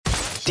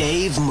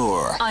Dave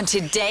Moore on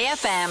Today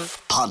FM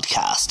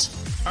podcast.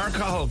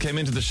 Alcohol came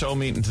into the show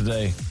meeting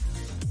today.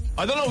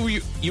 I don't know,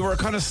 you were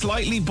kind of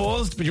slightly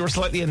buzzed, but you were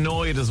slightly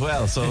annoyed as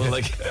well. So,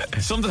 like,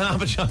 something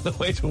happened on the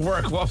way to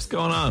work. What's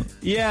going on?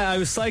 Yeah, I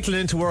was cycling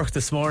into work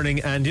this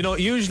morning, and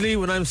usually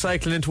when I'm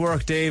cycling into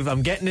work, Dave,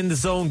 I'm getting in the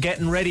zone,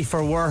 getting ready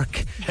for work.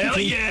 Hell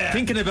yeah!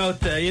 Thinking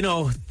about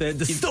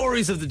the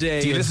stories of the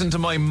day. Do you listen to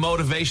my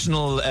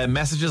motivational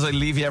messages I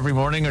leave you every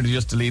morning, or do you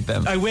just delete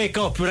them? I wake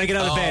up when I get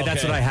out of bed.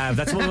 That's what I have.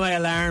 That's what my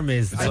alarm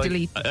is. I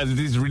delete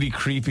these really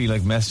creepy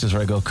messages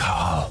where I go,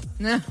 Carl,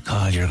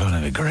 you're going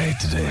to be great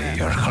today.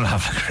 You're going to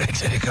have a great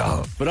day,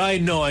 Carl. But I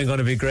know I'm going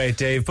to be great,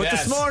 Dave. But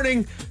This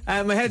morning,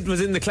 my head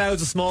was in the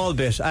clouds a small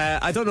bit.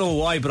 I don't know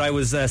why, but I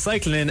was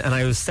cycling in and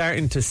I was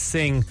starting to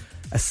sing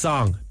a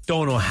song.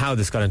 Don't know how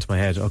this got into my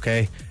head,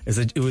 okay?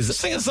 It was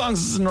singing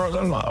songs.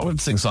 I would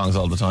sing songs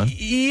all the time.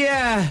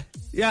 Yeah,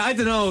 I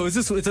don't know. It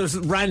was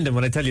random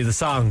when I tell you the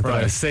song that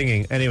I was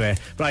singing. Anyway,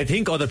 but I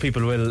think other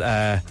people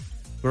will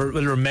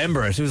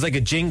remember it. It was like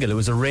a jingle. It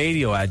was a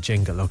radio ad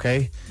jingle,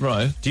 okay?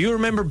 Right. Do you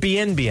remember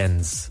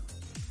BNBNs?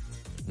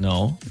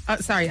 No.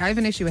 Sorry, I have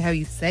an issue with how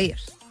you say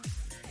it.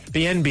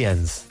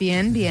 BNBNs.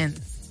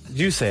 BNBNs. Did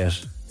you say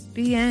it?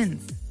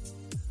 BNs.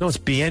 No, it's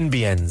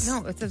BNBNs.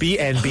 No, it's a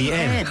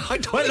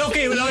BNBN. Well,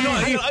 okay, well, no,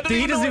 he doesn't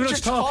even know what you're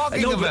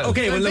talking about.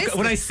 Okay, well, look,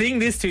 when I sing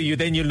this to you,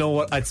 then you'll know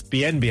what it's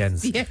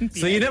BNBNs.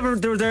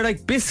 So they're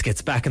like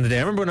biscuits back in the day.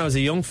 I remember when I was a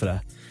young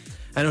fella,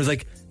 and it was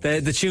like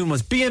the tune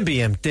was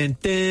BNBN. Din,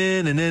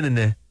 din, din, din,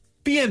 din.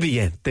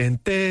 BNBN. Din,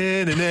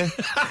 din, din, din.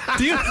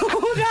 Do you know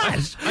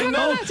that?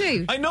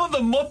 I know the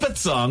Muppet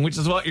song, which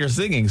is what you're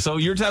singing. So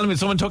you're telling me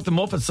someone took the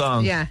Muppet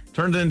song,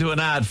 turned it into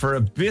an ad for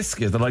a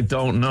biscuit that I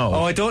don't know.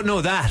 Oh, I don't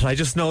know that. I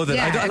just know that.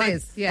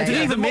 Yeah, I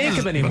didn't even make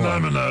them anymore.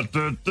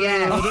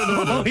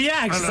 Oh,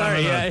 yeah.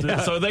 Sorry.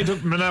 Yeah. So they took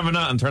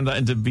Manamana and turned that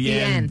into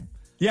BN.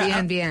 Yeah,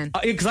 BNBN.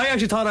 Because I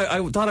actually thought I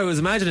was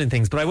imagining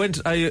things, but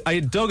I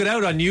dug it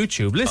out on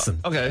YouTube. Listen.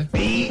 Okay.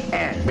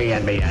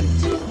 BNBN.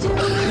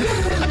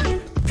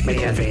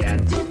 BNBN.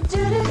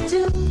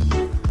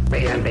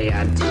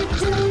 BNBN.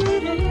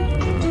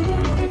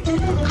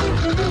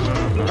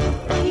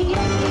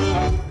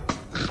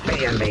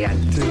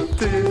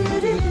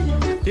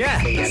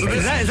 Yeah. So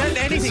is that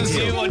anything to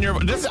you?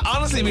 This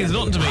honestly means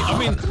nothing to me. I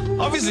mean,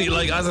 obviously,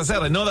 as I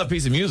said, I know that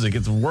piece of music.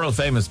 It's a world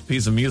famous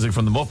piece of music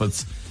from the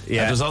Muppets.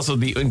 Yeah. And there's also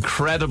the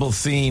incredible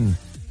scene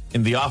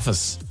in The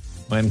Office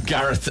when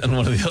Gareth and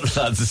one of the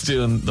other lads is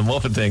doing the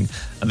Muppet thing,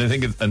 and they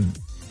think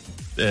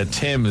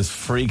Tim is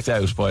freaked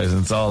out by it,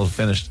 and it's all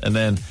finished, and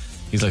then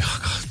he's like,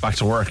 back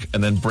to work,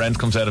 and then Brent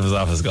comes out of his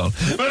office going,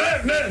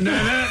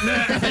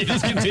 he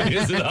just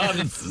continues it on.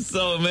 It's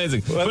so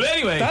amazing. But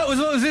anyway, that was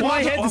what was in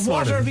my head this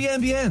morning. What are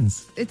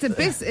BNBNs? It's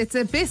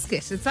a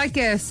biscuit. It's like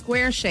a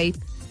square shape,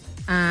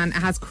 and it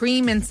has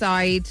cream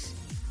inside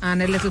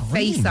and a little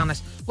face on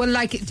it. Well,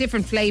 like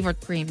different flavoured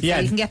creams. Yeah.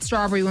 So you can get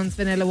strawberry ones,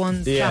 vanilla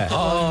ones, chocolate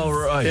ones. Oh,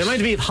 right. They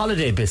might be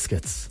holiday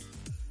biscuits.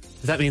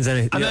 If that means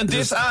anything. And then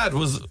this ad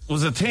was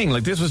a thing.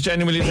 Like, this was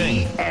genuinely a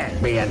thing.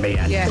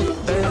 BNBN. Yeah.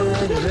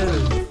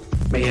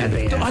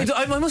 BNBN.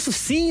 I must have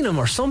seen them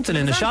or something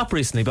in the shop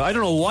recently, but I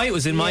don't know why it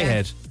was in my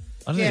head.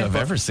 I don't think I've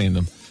ever seen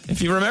them.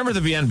 If you remember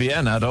the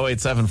BNBN ad,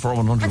 087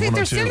 4100 I think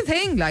they're 102. still a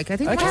thing. I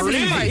think I can't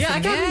believe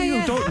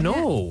you don't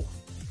know.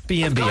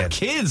 I've got BNBN.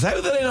 kids. How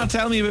did they not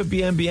tell me about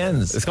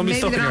BNBNs? It's going to be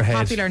stuck in your Maybe they're head.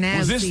 not popular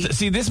now.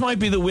 This might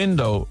be the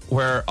window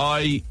where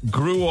I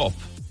grew up.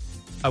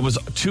 I was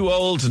too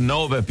old to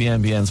know about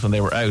BNBNs when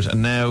they were out,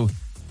 and now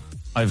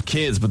I have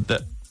kids,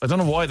 but I don't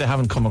know why they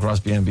haven't come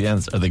across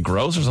BNBNs. Are they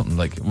gross or something?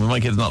 Like, will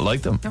my kids not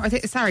like them? No,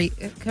 sorry,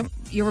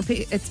 you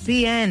repeat. It's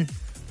BN.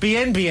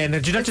 BNBN.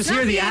 Did you not just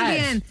hear the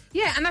ad?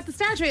 Yeah, and at the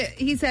start of it,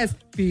 he says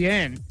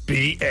BN.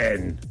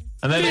 BN.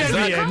 And then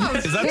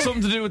BN. is that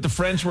something to do with the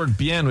French word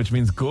bien, which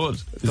means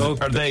good?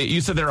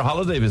 You said they're a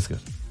holiday biscuit.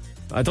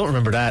 I don't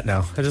remember that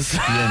now. I just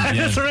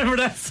remember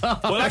that song.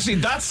 Well, actually,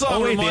 that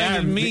song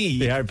reminded me.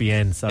 They are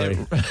BN, sorry.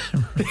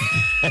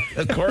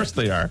 Of course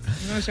they are.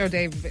 I'm going to show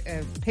Dave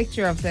a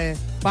picture of the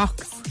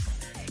box.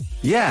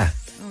 Yeah.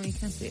 Oh, you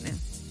can't see it now.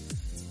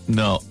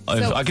 No,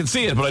 I can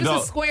see it, but I don't.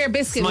 It's a square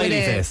biscuit smiley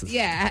with faces.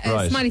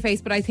 a smiley face,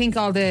 but I think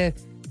all the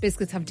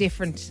biscuits have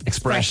different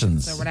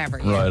expressions or whatever.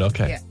 Right,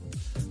 okay. Yeah.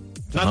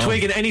 Not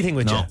twigging anything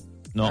with you.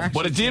 No,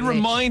 but it did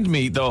remind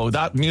me, though,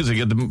 that music,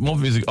 the Muppet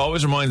music,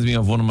 always reminds me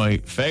of one of my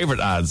favourite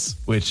ads,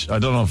 which I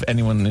don't know if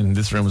anyone in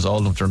this room is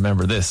old enough to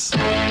remember this. Do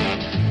you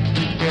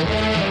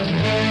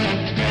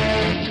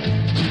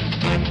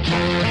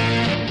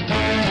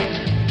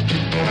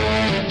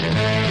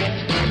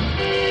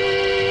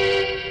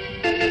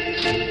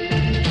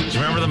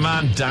remember the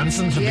man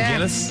dancing for the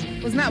Guinness?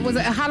 Was it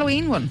a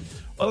Halloween one?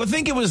 Well, I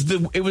think it was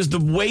the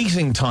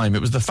waiting time.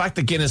 It was the fact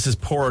that Guinness is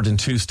poured in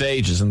two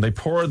stages, and they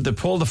pulled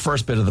the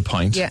first bit of the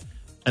pint,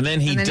 and then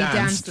he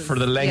danced for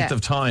the length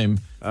of time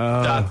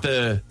that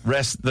the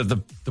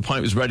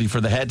pint was ready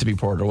for the head to be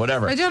poured or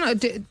whatever. I don't know.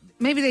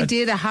 Maybe they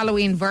did a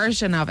Halloween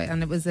version of it,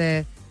 and it was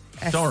a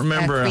don't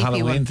remember a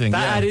Halloween one. thing.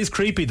 That is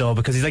creepy though,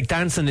 because he's like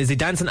dancing. Is he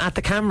dancing at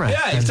the camera?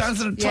 Yeah, he's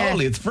dancing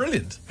totally. It's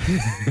brilliant.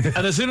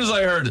 And as soon as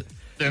I heard,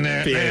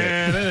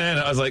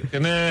 I was like,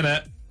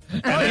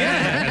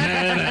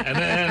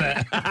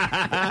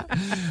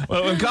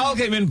 well, when Carl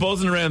came in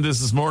buzzing around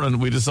this morning,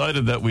 we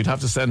decided that we'd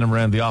have to send him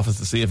around the office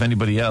to see if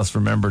anybody else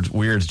remembered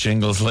weird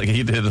jingles like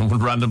he did and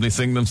would randomly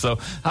sing them. So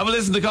have a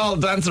listen to Carl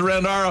dancing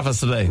around our office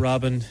today.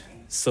 Robin,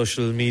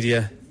 social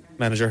media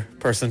manager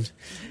person,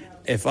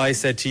 if I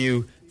said to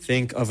you,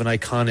 think of an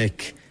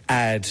iconic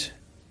ad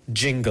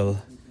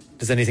jingle,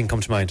 does anything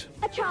come to mind?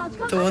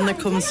 The one that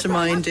comes to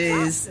mind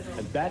is,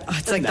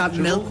 it's like that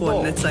milk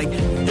one. It's like,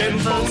 them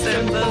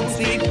phones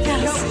need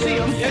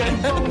calcium.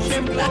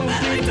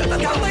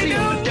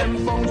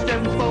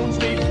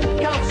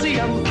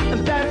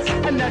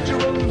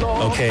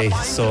 Okay,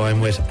 so I'm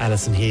with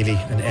Alison Healy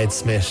and Ed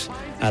Smith.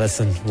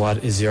 Alison,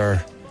 what is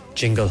your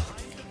jingle?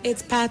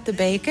 It's Pat the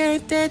Baker,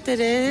 Pat the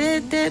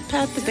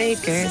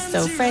Baker,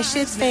 so fresh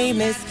it's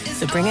famous,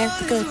 so bring out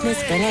the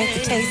goodness, bring out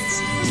the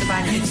taste. It's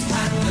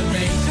Pat the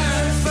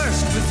Baker,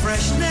 first with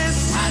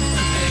freshness, Pat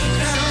the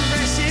Baker, so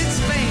fresh it's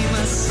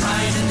famous,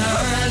 bright and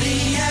early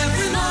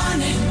every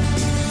morning.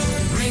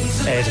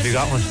 Ed, have you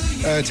got one?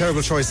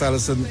 Terrible choice,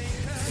 Alison.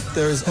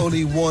 There's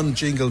only one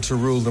jingle to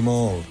rule them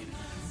all.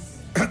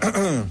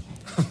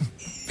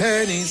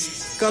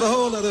 Pennies, got a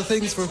whole lot of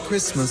things for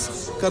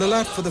Christmas, got a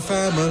lot for the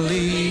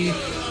family.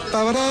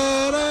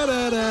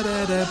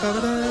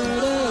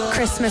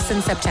 Christmas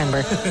in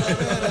September.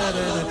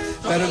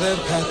 Better than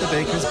Pat the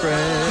Baker's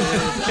bread.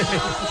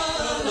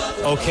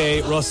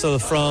 Okay, Russell,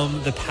 from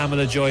the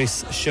Pamela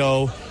Joyce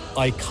show,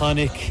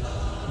 iconic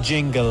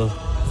jingle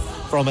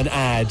from an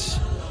ad.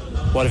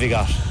 What have you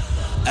got?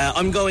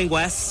 I'm going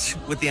west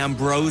with the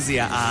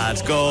Ambrosia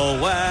ad.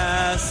 Go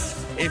west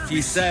if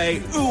you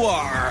say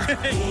ooh-ar.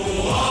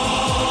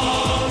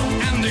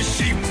 And the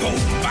sheep go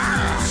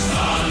fast.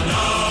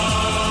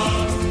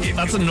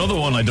 That's another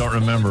one I don't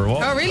remember.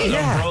 What? Oh, really?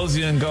 Yeah.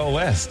 Ambrosia and Go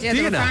West. Yeah,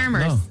 they were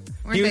farmers. No.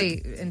 Weren't they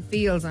in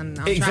fields and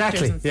on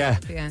Exactly, tractors and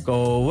stuff? Yeah.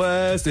 Go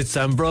west, it's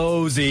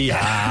Ambrosia.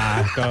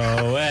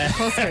 Go west.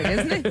 Custard,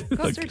 isn't it?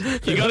 Custard.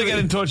 You got to get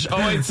in touch.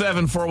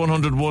 087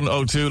 4100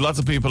 102. Lots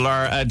of people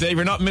are. Dave,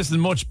 you're not missing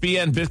much.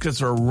 BN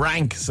biscuits are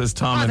rank, says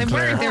Tom and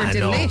Claire. They were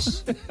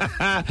delish.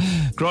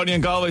 Grody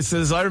and Galway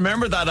says, I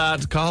remember that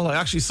ad, Carl. I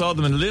actually saw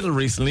them in Lidl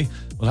recently.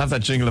 We'll have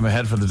that jingle in my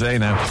head for the day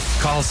now.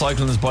 Carl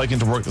cycling his bike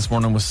into work this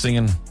morning was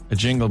singing a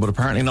jingle, but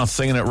apparently not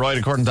singing it right,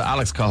 according to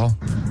Alex Cahill.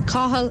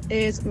 Cahill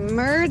is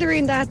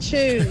murdering that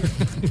tune.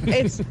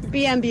 It's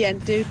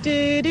BMBN do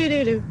do do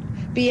do do.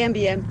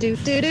 BMBM do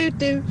do do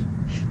do.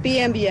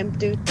 BMBM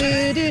do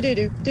do do do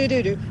do do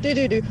do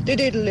do do do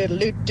do little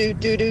do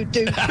do do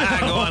do. Go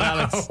on,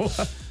 Alex.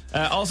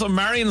 Also,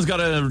 Marion's got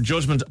a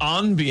judgment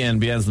on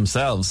BNBNs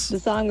themselves. The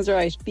song's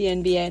right,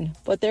 BNBN,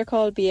 but they're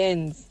called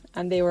BNs.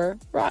 And they were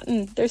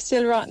rotten. They're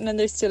still rotten and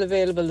they're still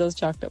available, those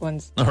chocolate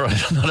ones. All right,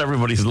 not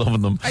everybody's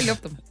loving them. I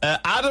love them.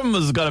 Adam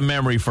has got a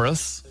memory for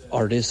us.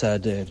 Or this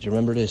ad, Dave. Do you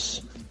remember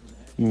this?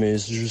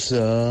 Mr.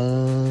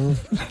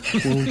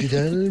 Soft, won't you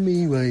tell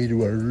me why the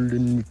world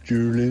in which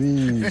you're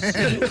living is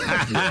so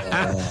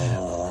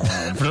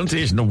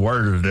Pronunciation of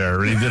word there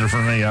really did it for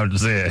me, I have to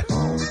say.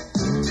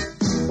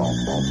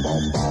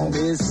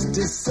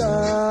 Mr.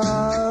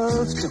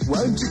 Soft,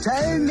 won't you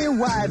tell me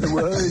why the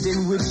world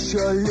in which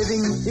you're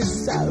living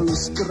is so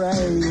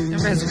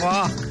strange?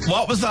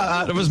 What was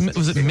that?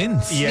 Was it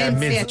mints? Yeah,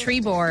 mints. Yeah,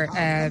 Trebor,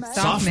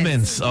 soft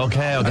mints.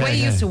 Okay. The way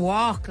he used to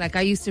walk, like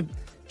I used to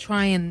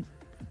try and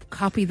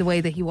copy the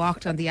way that he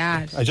walked on the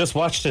ad. I just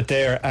watched it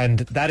there, and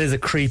that is a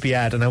creepy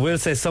ad. And I will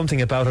say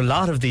something about a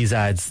lot of these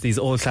ads, these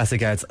old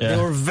classic ads. Yeah.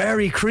 They were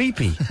very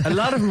creepy. A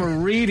lot of them were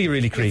really,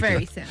 really creepy.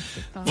 Very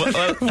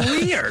sensitive.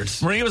 Weird.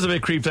 Maria was a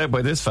bit creeped out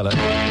by this fella.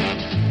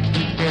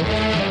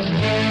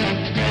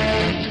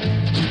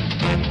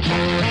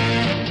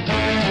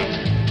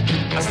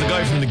 That's the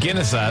guy from the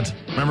Guinness ad.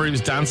 Remember he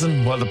was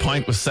dancing while the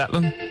pint was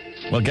settling?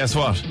 Well, guess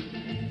what?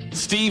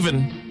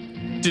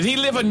 Stephen, did he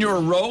live on your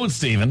road,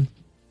 Stephen?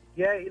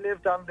 Yeah, he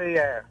lived on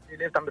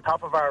the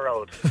top of our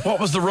road. What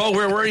was the road?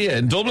 Where were you?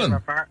 In Dublin?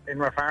 In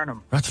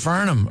Rathfarnham.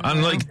 Rathfarnham.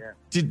 And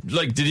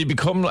did he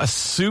become a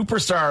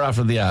superstar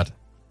after the ad?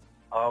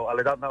 Oh, well,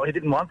 I don't know. He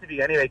didn't want to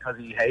be anyway because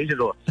he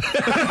hated us.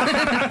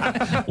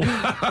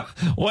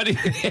 What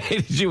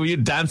hated you? Were you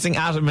dancing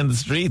at him in the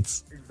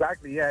streets?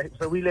 Exactly, yeah.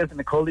 So we lived in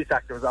the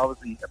cul-de-sac. There was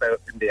obviously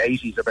in the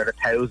 80s, about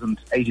 1,000,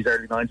 80s,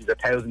 early 90s,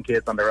 1,000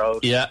 kids on the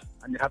road. Yeah.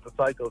 And you had to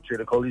cycle through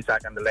the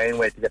cul-de-sac and the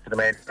laneway to get to the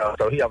main road.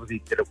 So he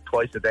obviously did it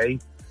twice a day,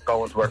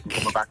 going to work and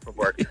coming back from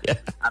work. Yeah.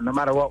 And no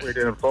matter what we were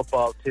doing,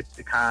 football, tips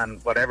to can,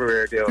 whatever we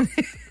were doing,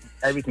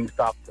 everything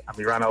stopped and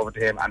we ran over to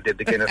him and did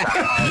the Guinness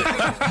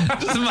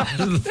ad. Just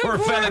imagine the poor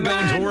fella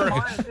going to work.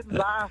 Didn't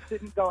laugh,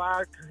 didn't go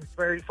out. It's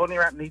very funny,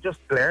 right? And he just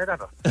glared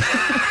at us. The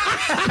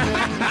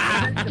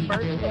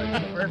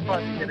first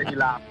time he did it, he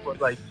laughed,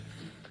 but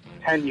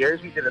 10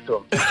 years we did it to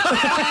him.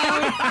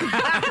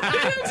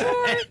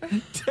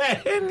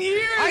 10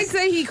 years? I'd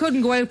say he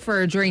couldn't go out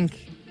for a drink.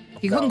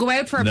 He couldn't go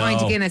out for a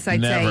pint of Guinness,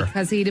 I'd say,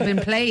 because he'd have been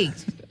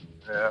plagued.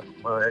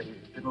 Well, he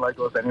didn't like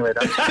us anyway.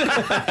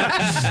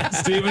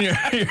 Stephen, you're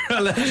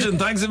a legend.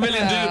 Thanks a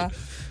million, dude.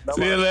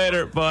 See you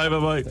later.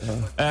 Bye.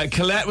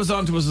 Colette was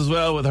on to us as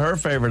well with her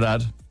favourite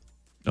ad.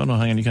 Oh no,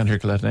 hang on, you can't hear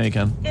Colette. Now you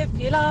can. If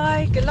you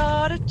like a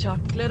lot of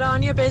chocolate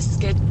on your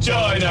biscuit,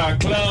 join our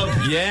club.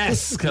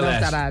 Yes,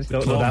 Colette. Love that ad.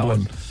 Don't know that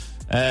one.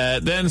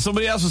 Then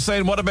somebody else was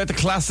saying, what about the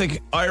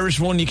classic Irish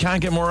one? You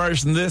can't get more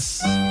Irish than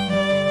this. Do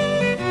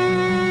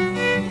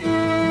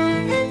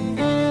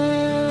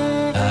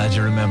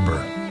you remember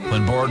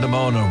when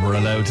Bordemona were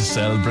allowed to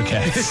sell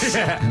briquettes?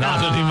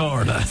 Not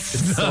anymore,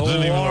 lads. Not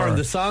anymore. Warm.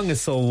 The song is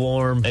so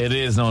warm. It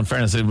is, no, in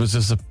fairness, it was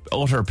just an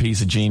utter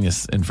piece of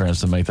genius, in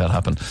fairness, to make that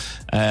happen.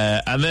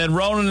 And then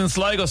Ronan in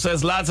Sligo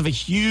says, lads have a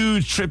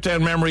huge trip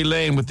down memory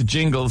lane with the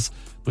Jingles,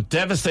 but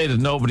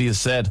devastated nobody has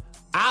said,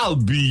 I'll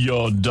be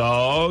your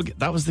dog.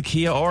 That was the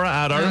Kia Ora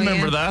ad. I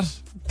remember that.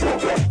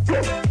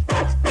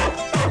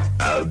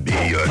 I'll be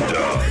your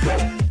dog.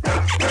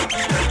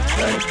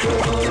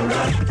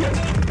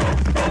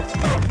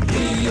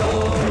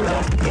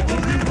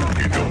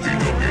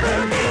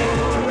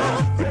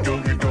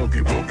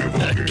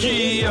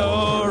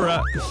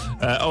 Kia-ora.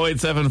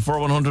 087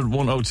 4100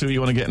 102. You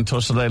want to get in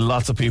touch today?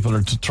 Lots of people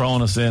are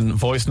throwing us in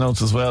voice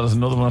notes as well. There's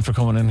another one after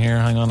coming in here.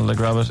 Hang on, I'll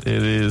grab it.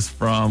 It is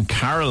from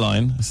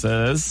Caroline. It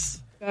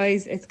says,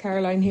 guys, it's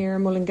Caroline here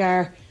in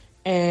Mullingar.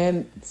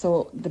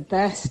 So the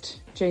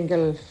best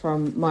jingle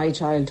from my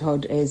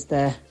childhood is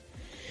the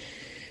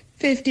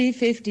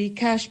 50-50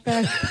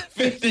 cashback.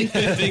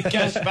 50-50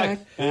 cashback.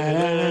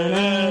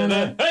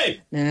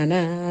 Hey! Na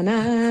na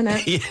na na.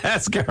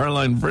 Yes,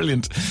 Caroline,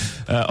 brilliant.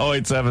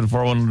 087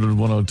 400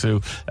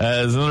 102.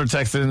 There's another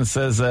text in that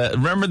says,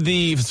 remember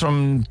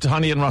from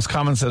Tanya and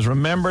Roscommon says,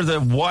 remember the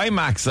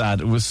Wimax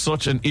ad? It was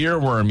such an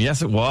earworm.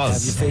 Yes, it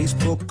was. Have your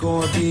Facebook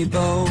or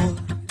Bebo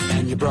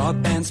and your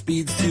broadband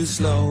speed's too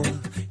slow?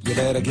 You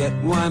better get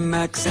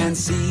Wimax and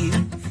see.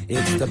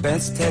 It's the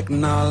best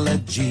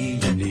technology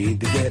you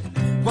need to get.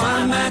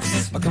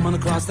 Wimax are coming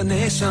across the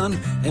nation.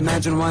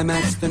 Imagine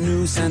Wimax, the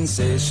new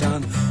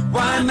sensation.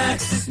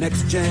 Wimax,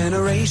 next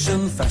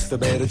generation. Faster,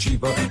 better,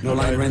 cheaper. No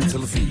line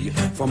rental fee.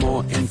 For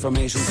more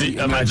information, see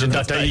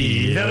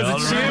imagine.ie. That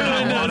was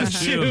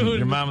a tune.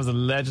 Your mum was a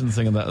legend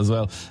singing that as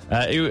well.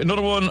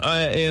 Another one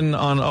in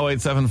on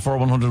 087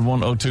 4100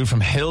 102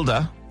 from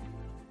Hilda.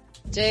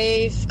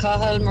 Dave,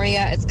 Cahill,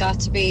 Maria, it's got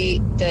to be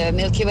the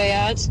Milky Way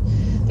ad.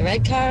 The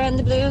red car and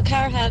the blue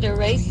car had a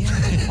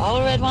race.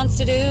 All Red wants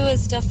to do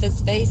is stuff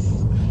his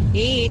face.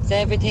 He eats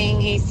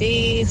everything he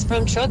sees,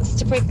 from trucks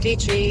to prickly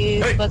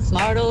trees. Hey. But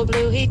smart old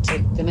blue, he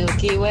took the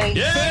Milky Way.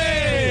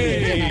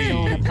 Yay! And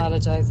I'm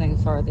apologising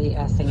for the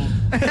singing.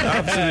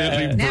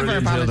 Absolutely Never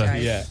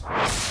apologise. Yeah.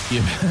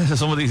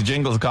 Some of these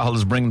jingles Cahill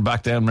is bringing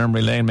back down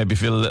memory lane, maybe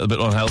feel a little bit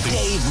unhealthy.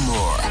 Dave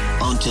Moore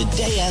on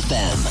Today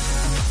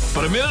FM.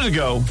 But a minute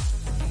ago,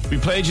 we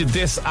played you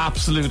this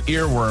absolute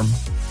earworm,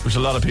 which a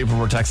lot of people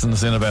were texting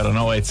us in about on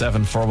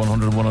 087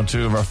 4100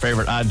 102 of our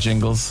favourite ad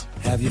jingles.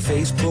 Have your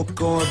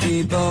Facebook or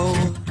Bebo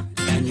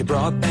and your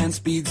broadband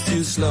speed's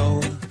too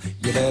slow?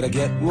 You better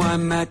get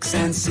Wimax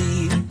and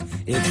see.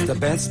 It's the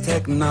best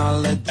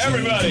technology.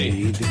 Everybody!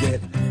 You need to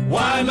get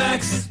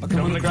Wimax are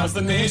coming across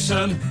the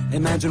nation.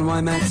 Imagine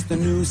Wimax, the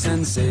new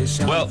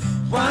sensation. Well,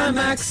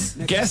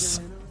 Wimax. Guess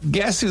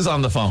who's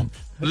on the phone?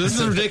 This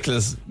is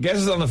ridiculous. Guess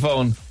who's on the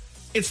phone?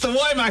 It's the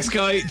Wimax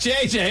guy,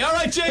 JJ. All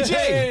right, JJ.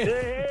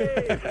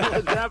 Hey,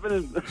 what's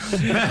happening?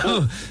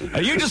 Now,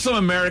 are you just some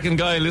American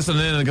guy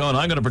listening in and going,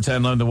 I'm going to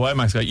pretend I'm the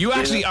Wimax guy? You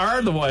actually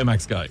are the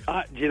Wimax guy.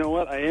 Do you know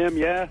what? I am,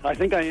 yeah. I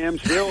think I am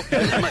still.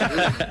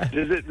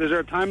 Is there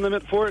a time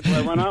limit for it? Do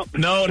I run out?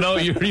 No,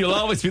 you'll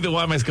always be the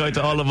Wimax guy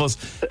to all of us.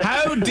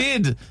 How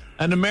did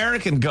an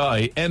American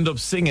guy end up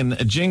singing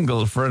a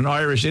jingle for an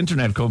Irish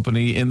internet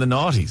company in the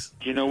noughties?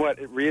 Do you know what?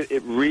 It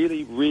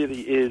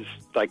really is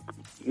like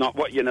not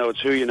what you know, it's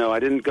who you know. I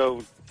didn't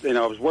go,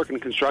 I was working in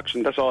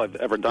construction. That's all I've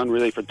ever done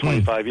really for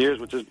 25 years,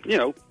 which is,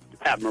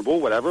 admirable,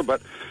 whatever.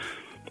 But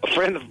a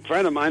friend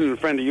of mine and a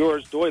friend of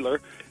yours,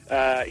 Doyler,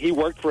 he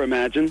worked for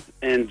Imagine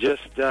and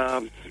just,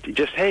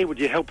 hey, would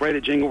you help write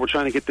a jingle? We're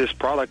trying to get this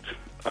product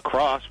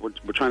across. We're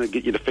trying to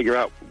get you to figure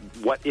out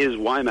what is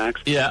Wimax.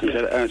 Yeah.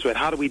 And so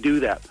how do we do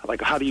that?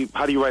 Like, how do you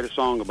write a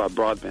song about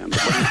broadband?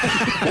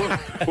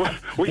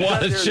 we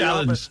what a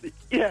challenge.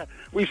 Yeah.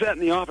 We sat in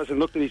the office and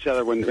looked at each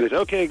other when they said,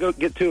 okay, go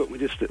get to it. We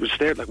just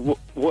stared like,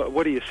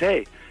 what do you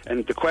say?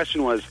 And the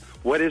question was,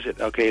 what is it?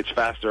 Okay, it's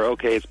faster.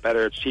 Okay, it's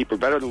better. It's cheaper.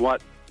 Better than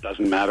what?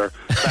 Doesn't matter.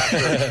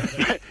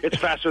 Faster. It's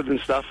faster than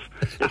stuff.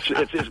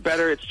 It's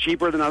better. It's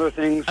cheaper than other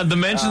things. And the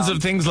mentions of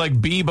things like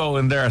Bebo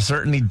in there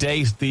certainly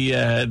date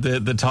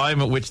the time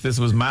at which this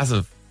was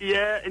massive.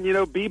 Yeah, and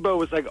Bebo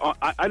was like,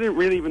 I didn't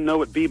really even know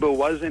what Bebo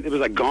was. It was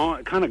like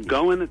kind of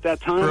going at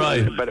that time,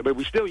 right? But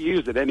we still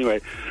used it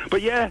anyway.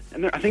 But yeah,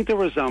 and I think there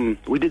was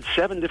we did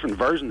 7 different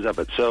versions of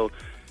it, so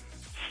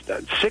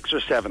 6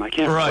 or 7, I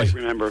can't quite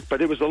remember.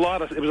 But it was a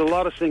lot of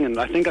singing.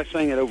 I think I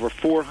sang it over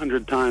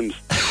 400 times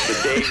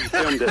the day we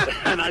filmed it.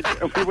 And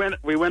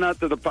we went out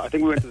to I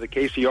think we went to the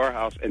KCR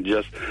house and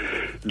just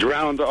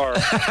drowned our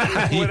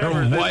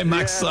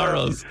Wimax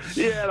sorrows.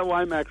 Yeah, the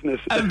Wimaxness.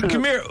 And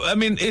come here, I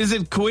mean, is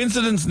it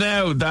coincidence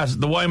now that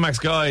the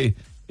Wimax guy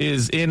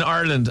is in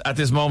Ireland at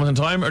this moment in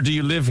time, or do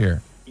you live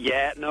here?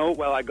 Yeah, no,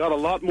 well, I got a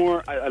lot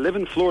more. I live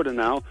in Florida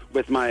now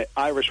with my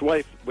Irish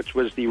wife, which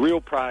was the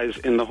real prize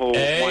in the whole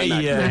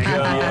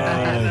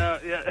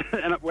Wimax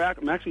thing. And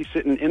I'm actually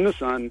sitting in the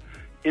sun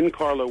in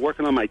Carlo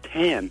working on my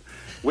tan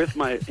with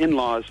my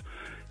in-laws.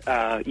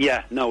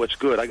 It's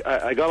good.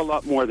 I got a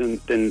lot more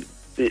than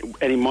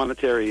any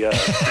monetary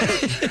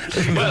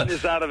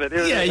goodness out of it.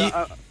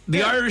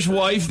 The Irish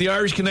wife, the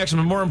Irish connection,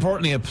 but more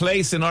importantly, a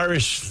place in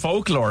Irish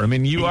folklore. I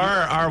mean, you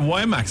are our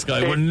Wimax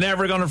guy. We're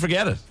never going to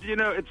forget it. You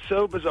know, it's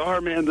so bizarre,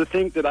 man, to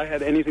think that I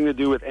had anything to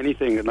do with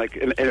anything, and like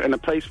in a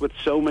place with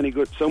so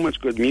much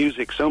good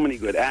music, so many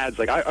good ads.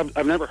 Like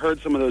I've never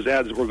heard some of those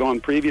ads that were gone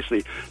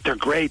previously. They're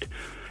great,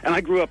 and I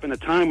grew up in a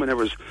time when there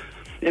was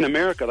in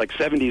America, like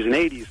 70s and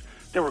 80s.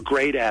 There were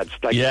great ads,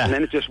 and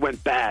then it just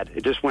went bad.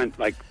 It just went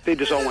they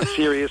just all went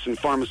serious and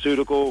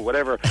pharmaceutical,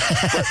 whatever.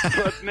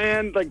 But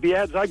man, like the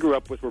ads I grew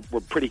up with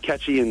were pretty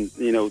catchy, and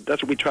you know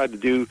that's what we tried to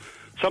do.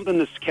 Something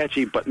that's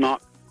catchy but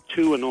not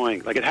too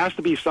annoying. Like it has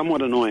to be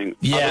somewhat annoying,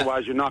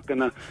 otherwise you're not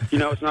gonna,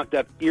 it's not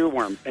that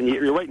earworm. And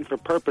you're writing for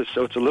purpose,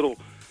 so it's a little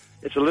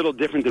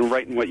different than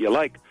writing what you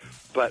like.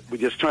 But we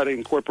just try to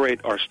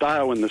incorporate our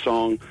style in the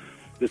song,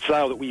 the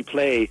style that we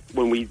play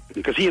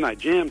because he and I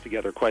jam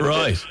together quite a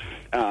bit.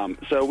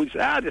 So we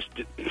said, just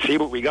see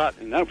what we got.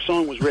 And that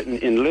song was written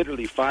in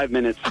literally 5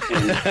 minutes.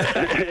 And,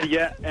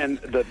 and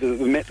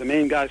the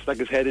main guy stuck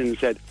his head in and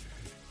said,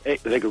 hey,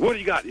 they go, what do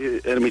you got?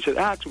 And we said,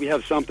 actually, we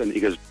have something.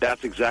 He goes,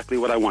 that's exactly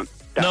what I want.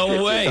 That's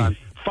no way.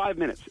 5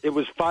 minutes. It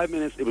was 5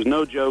 minutes. It was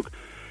no joke.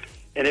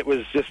 And it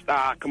was just,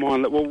 come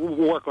on, we'll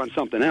work on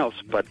something else.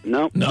 But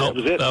no, that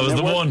was it. That was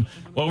the one.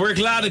 Well, we're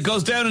glad it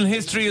goes down in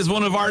history as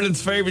one of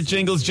Ireland's favourite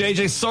jingles.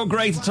 JJ, so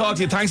great to talk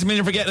to you. Thanks a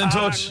million for getting in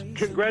touch.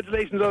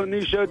 Congratulations on the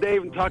new show,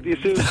 Dave, and talk to you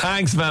soon.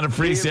 Thanks, man.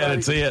 Appreciate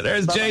it. See you.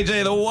 There's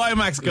JJ, the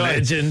Wimax guy.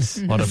 Legend.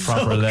 What a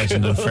proper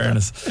legend, in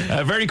fairness.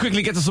 Very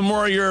quickly, get to some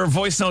more of your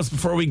voice notes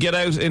before we get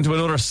out into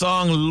another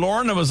song.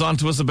 Lorna was on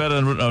to us about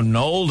an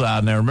old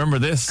ad. Now, remember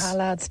this?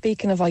 Lad,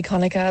 speaking of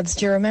iconic ads,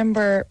 do you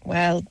remember,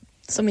 well,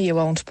 some of you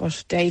won't,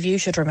 but Dave, you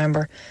should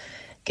remember.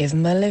 Give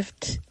him a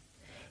lift.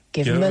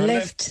 Give him a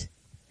lift.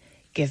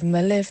 Give him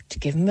a lift.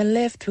 Give him a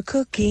lift with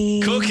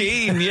cooking.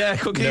 Cooking, yeah.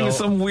 Cooking is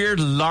some weird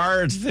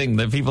lard thing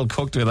that people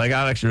cooked with. I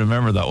can't actually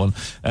remember that one,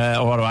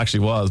 or what it actually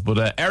was.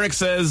 But Eric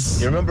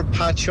says... You remember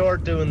Pat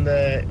Short doing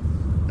the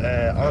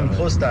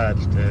on-post ad,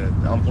 the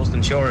on-post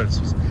insurance?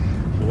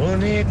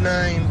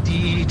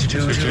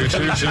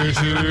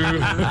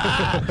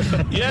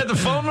 1-890-22222. Yeah, the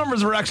phone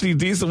numbers were actually a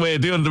decent way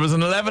of doing it. There was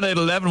an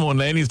 11-811 one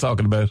Laney's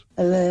talking about.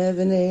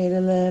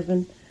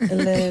 11-811,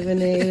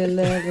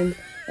 11-811,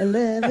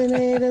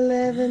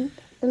 11-811.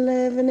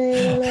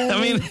 11-811. I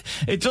mean,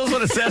 it does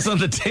what it says on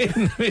the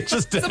tin. It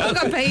just someone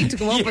got paid to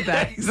come up with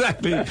that.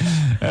 Exactly.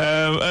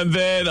 And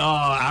then,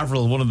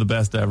 Avril, one of the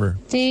best ever.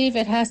 Dave,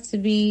 it has to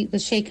be the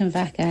shake and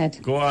back ad.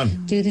 Go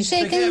on. Do the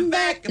shake and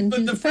back and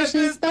do the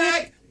freshness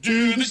back.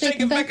 Do the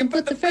shake and back and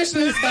put the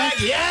freshness back.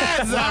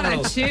 Yes, what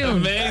a tune.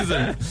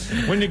 Amazing.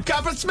 When your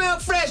carpet smell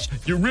fresh,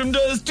 your room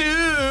does too.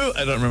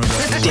 I don't remember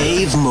that.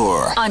 Dave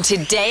Moore on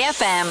Today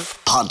FM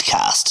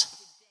podcast.